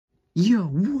Yo,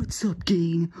 what's up,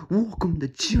 gang? Welcome to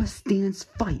Just Dance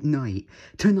Fight Night.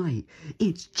 Tonight,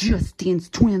 it's Just Dance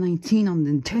 2019 on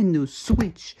Nintendo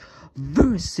Switch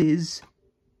versus...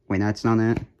 Wait, that's not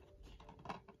it.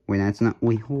 Wait, that's not...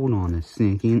 Wait, hold on a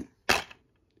second.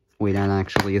 Wait, that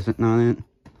actually isn't not it.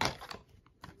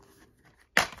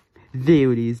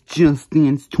 There it is, Just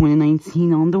Dance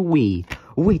 2019 on the Wii.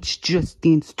 Which Just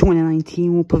Dance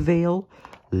 2019 will prevail?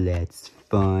 Let's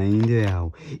find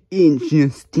out in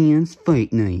Just Dance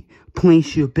Fight Night.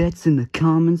 Place your bets in the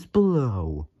comments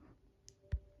below.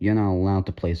 You're not allowed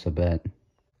to place a bet.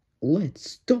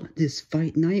 Let's start this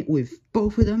fight night with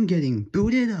both of them getting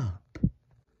booted up.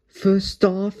 First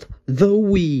off, the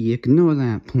Wii. Ignore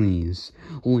that, please.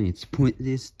 Let's put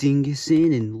this dingus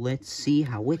in and let's see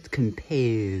how it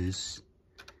compares.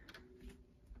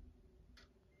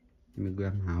 Let me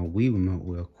grab my Wii remote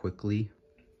real quickly.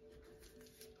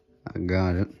 I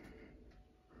got it.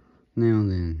 Now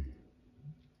then.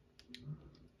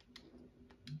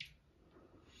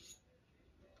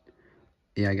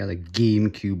 Yeah, I got a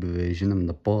GameCube version. I'm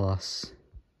the boss.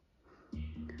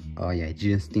 Oh yeah,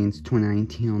 Just Dance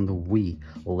 2019 on the Wii.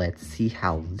 Let's see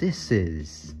how this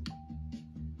is.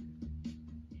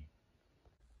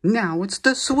 Now it's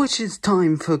the Switch's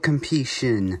time for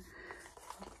competition.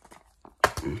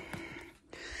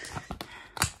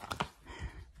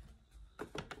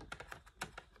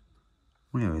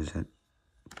 Where is it?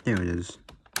 There it is.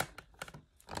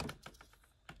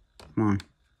 Come on.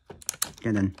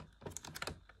 Get in.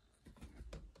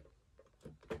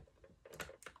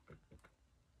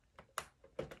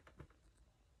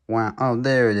 Wow. Oh,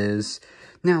 there it is.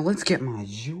 Now let's get my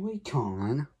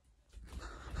Joy-Con.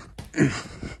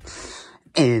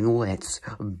 And let's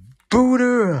boot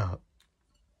her up.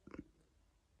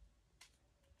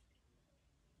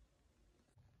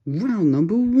 Round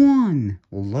number 1,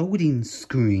 loading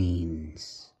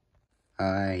screens.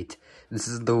 Alright, this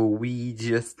is the Wii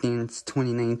Just Dance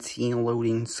 2019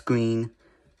 loading screen.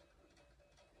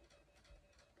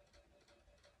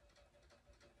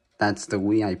 That's the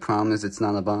Wii, I promise it's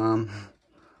not a bomb.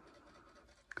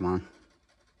 Come on.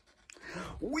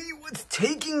 Wii, what's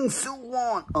taking so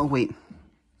long? Oh, wait.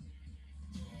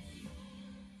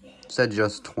 Said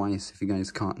just twice, if you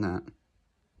guys caught that.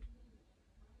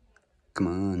 Come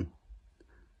on.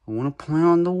 I want to play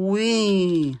on the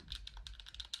Wii.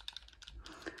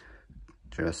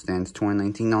 Just Dance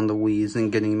 2019 on the Wii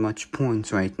isn't getting much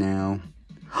points right now.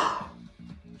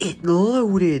 It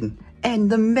loaded!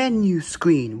 And the menu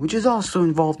screen, which is also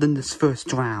involved in this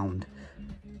first round.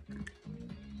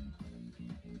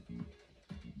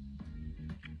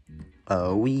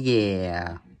 Oh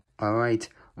yeah. Alright,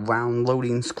 round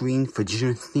loading screen for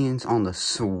Just Dance on the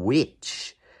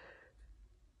Switch.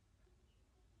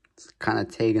 It's kind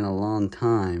of taking a long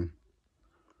time.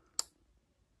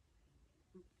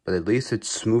 But at least it's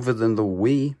smoother than the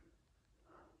Wii.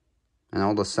 And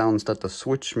all the sounds that the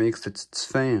Switch makes, it's its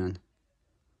fan.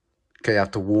 Okay, I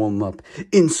have to warm up.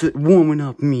 Insert warming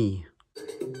up me.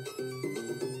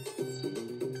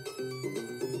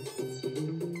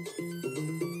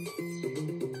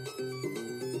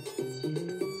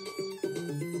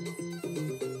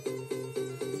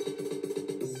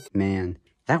 Man,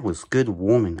 that was good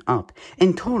warming up,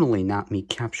 and totally not me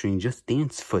capturing Just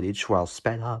Dance footage while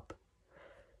sped up.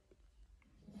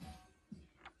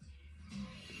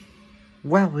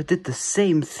 Wow, it did the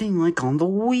same thing like on the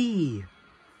Wii.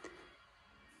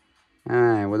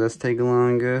 Alright, will this take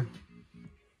longer?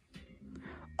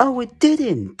 Oh, it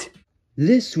didn't!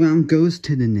 This round goes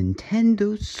to the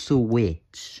Nintendo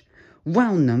Switch.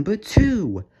 Round number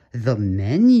 2, the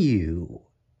menu.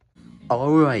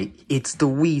 Alright, it's the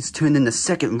Wii's turn in the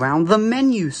second round, the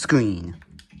menu screen.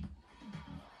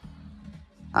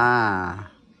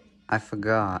 Ah, I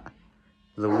forgot.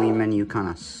 The Wii menu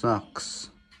kinda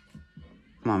sucks.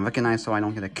 Come on, recognize so I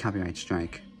don't get a copyright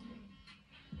strike.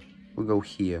 We'll go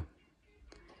here.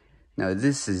 Now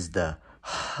this is the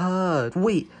HUD.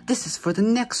 Wait, this is for the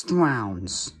next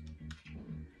rounds.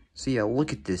 So yeah,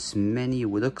 look at this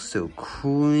menu. It looks so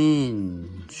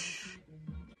cringe.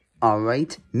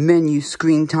 Alright, menu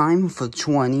screen time for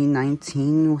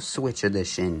 2019 Switch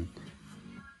Edition.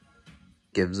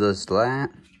 Gives us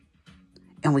that.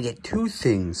 And we get 2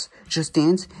 things. Just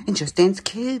Dance and Just Dance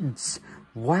Kids.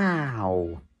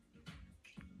 Wow.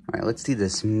 Alright, let's see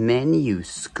this menu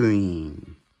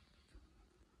screen.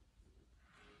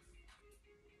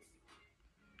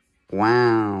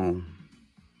 Wow.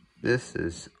 This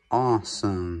is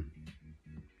awesome.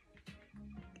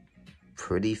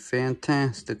 Pretty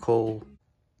fantastical.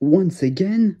 Once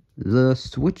again, the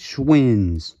Switch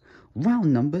wins.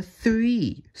 Round number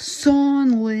 3,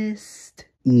 song list.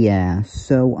 Yeah,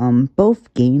 so,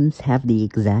 both games have the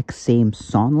exact same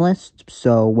song list,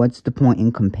 so what's the point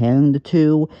in comparing the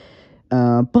two?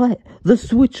 But the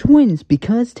Switch wins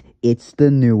because it's the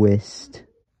newest.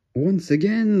 Once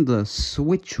again, the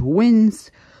Switch wins.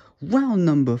 Round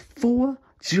number 4,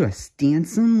 Just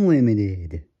Dance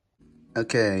Unlimited.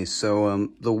 Okay, so,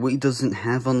 the Wii doesn't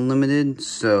have unlimited,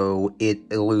 so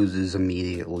it loses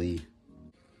immediately.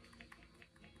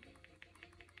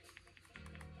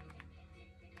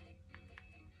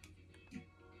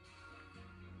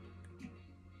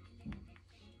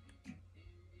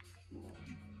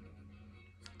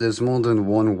 There's more than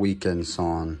one Weekend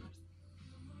song.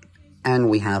 And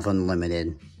we have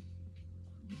unlimited.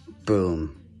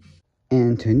 Boom.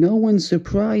 And to no one's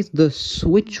surprise, the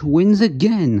Switch wins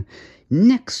again.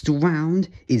 Next round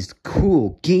is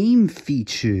cool game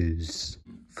features.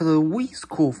 For the Wii's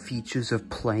cool features of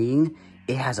playing,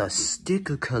 it has a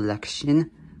sticker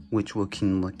collection, which we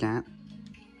can look at.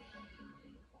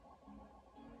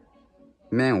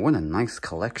 Man, what a nice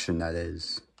collection that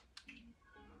is.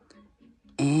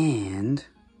 And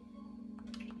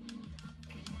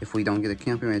if we don't get a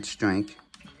copyright strike,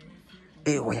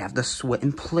 we have the Sweat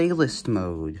and Playlist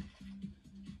mode.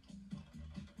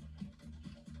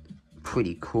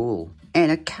 Pretty cool.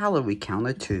 And a calorie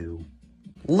counter too.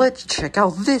 Let's check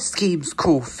out this game's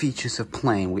cool features of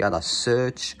playing. We got a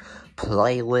search,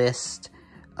 playlist,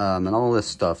 and all this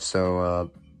stuff. So,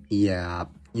 yeah,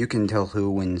 you can tell who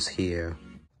wins here.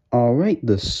 Alright,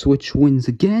 the Switch wins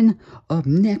again. Up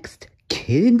next,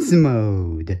 Kids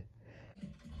Mode.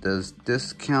 Does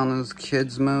this count as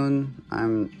Kids Mode?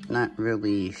 I'm not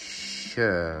really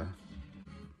sure.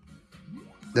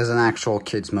 There's an actual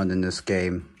Kids Mode in this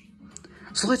game.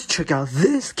 So let's check out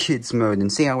this Kids Mode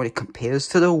and see how it compares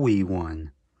to the Wii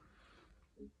one.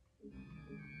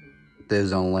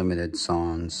 There's unlimited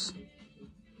songs.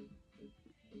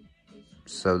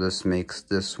 So this makes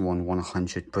this one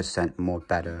 100% more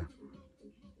better.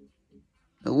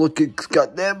 Look, it's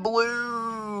got that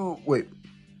blue! Wait,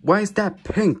 why is that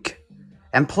pink?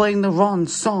 I'm playing the wrong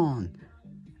song.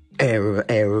 Error,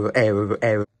 error, error,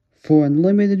 error. For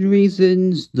unlimited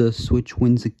reasons, the Switch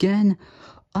wins again.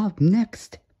 Up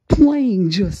next, playing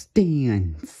Just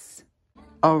Dance.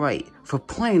 Alright, for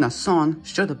playing a song,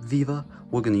 Shut Up Viva,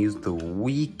 we're gonna use The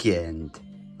Weeknd,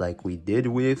 like we did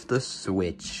with the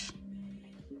Switch.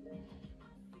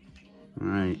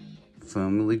 Alright,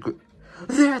 firmly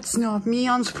That's not me,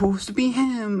 I'm supposed to be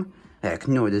him.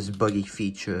 Ignore this buggy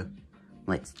feature.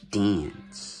 Let's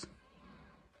dance.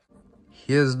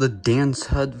 Here's the dance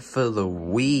HUD for the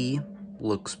Wii.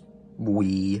 Looks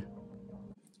Wii.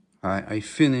 Alright, I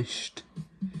finished.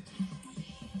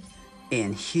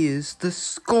 And here's the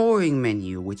scoring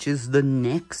menu, which is the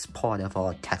next part of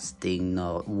our testing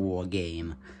war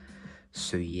game.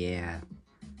 So yeah,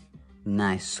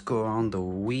 nice score on the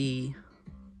Wii.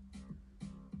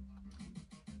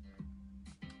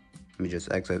 Let me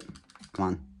just exit. Come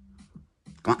on.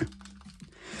 Come on.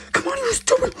 Come on, you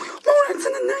stupid Lawrence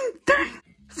in the night.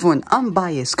 For an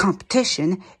unbiased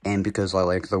competition, and because I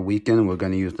like The Weeknd, we're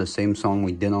gonna use the same song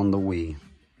we did on the Wii.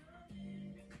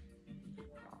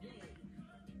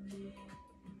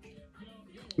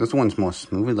 This one's more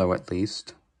smooth though, at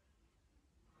least.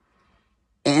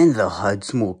 And the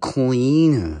HUD's more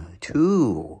cleaner,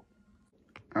 too.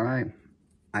 Alright,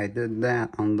 I did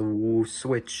that on the Wii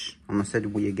Switch. Almost said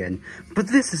Wii again. But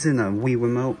this isn't a Wii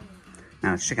remote.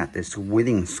 Now let's check out this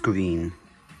winning screen.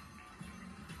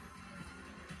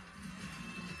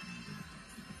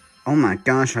 Oh my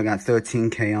gosh, I got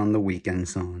 13K on the Weeknd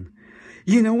song.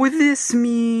 You know what this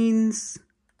means?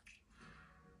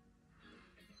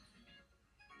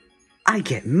 I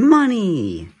get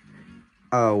money!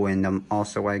 Oh, and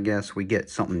also I guess we get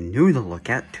something new to look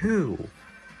at too.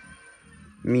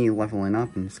 Me leveling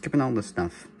up and skipping all this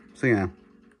stuff. So yeah,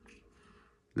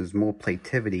 there's more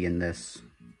playtivity in this.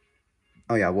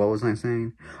 Oh yeah, what was I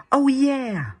saying? Oh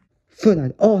yeah! For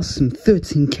that awesome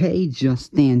 13K,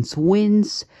 Just Dance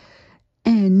wins.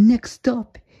 And next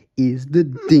up is the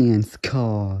dance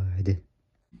card.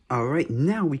 Alright,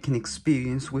 now we can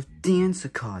experience with Dance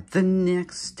Card, the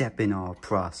next step in our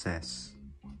process.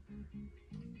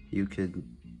 You could,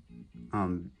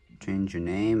 change your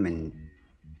name and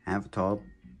avatar.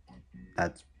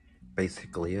 That's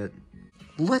basically it.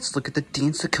 Let's look at the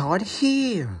Dance Card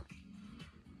here.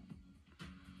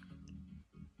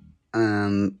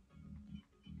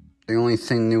 The only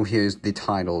thing new here is the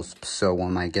titles, so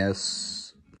I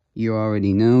guess you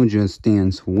already know Just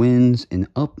Dance wins, and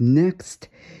up next,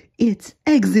 it's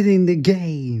exiting the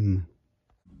game.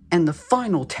 And the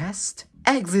final test,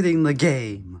 exiting the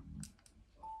game.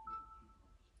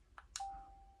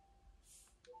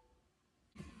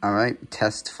 Alright,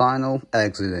 test final,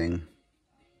 exiting.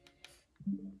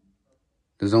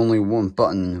 There's only one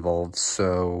button involved,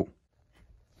 so...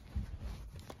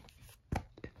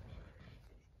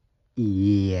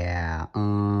 yeah,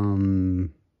 the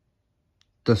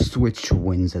Switch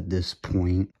wins at this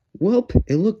point. Well,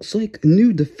 it looks like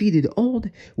new defeated old,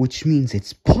 which means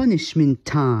it's punishment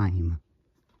time.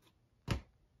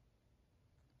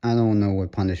 I don't know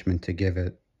what punishment to give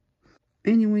it.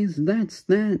 Anyways, that's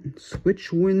that.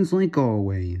 Switch wins like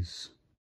always.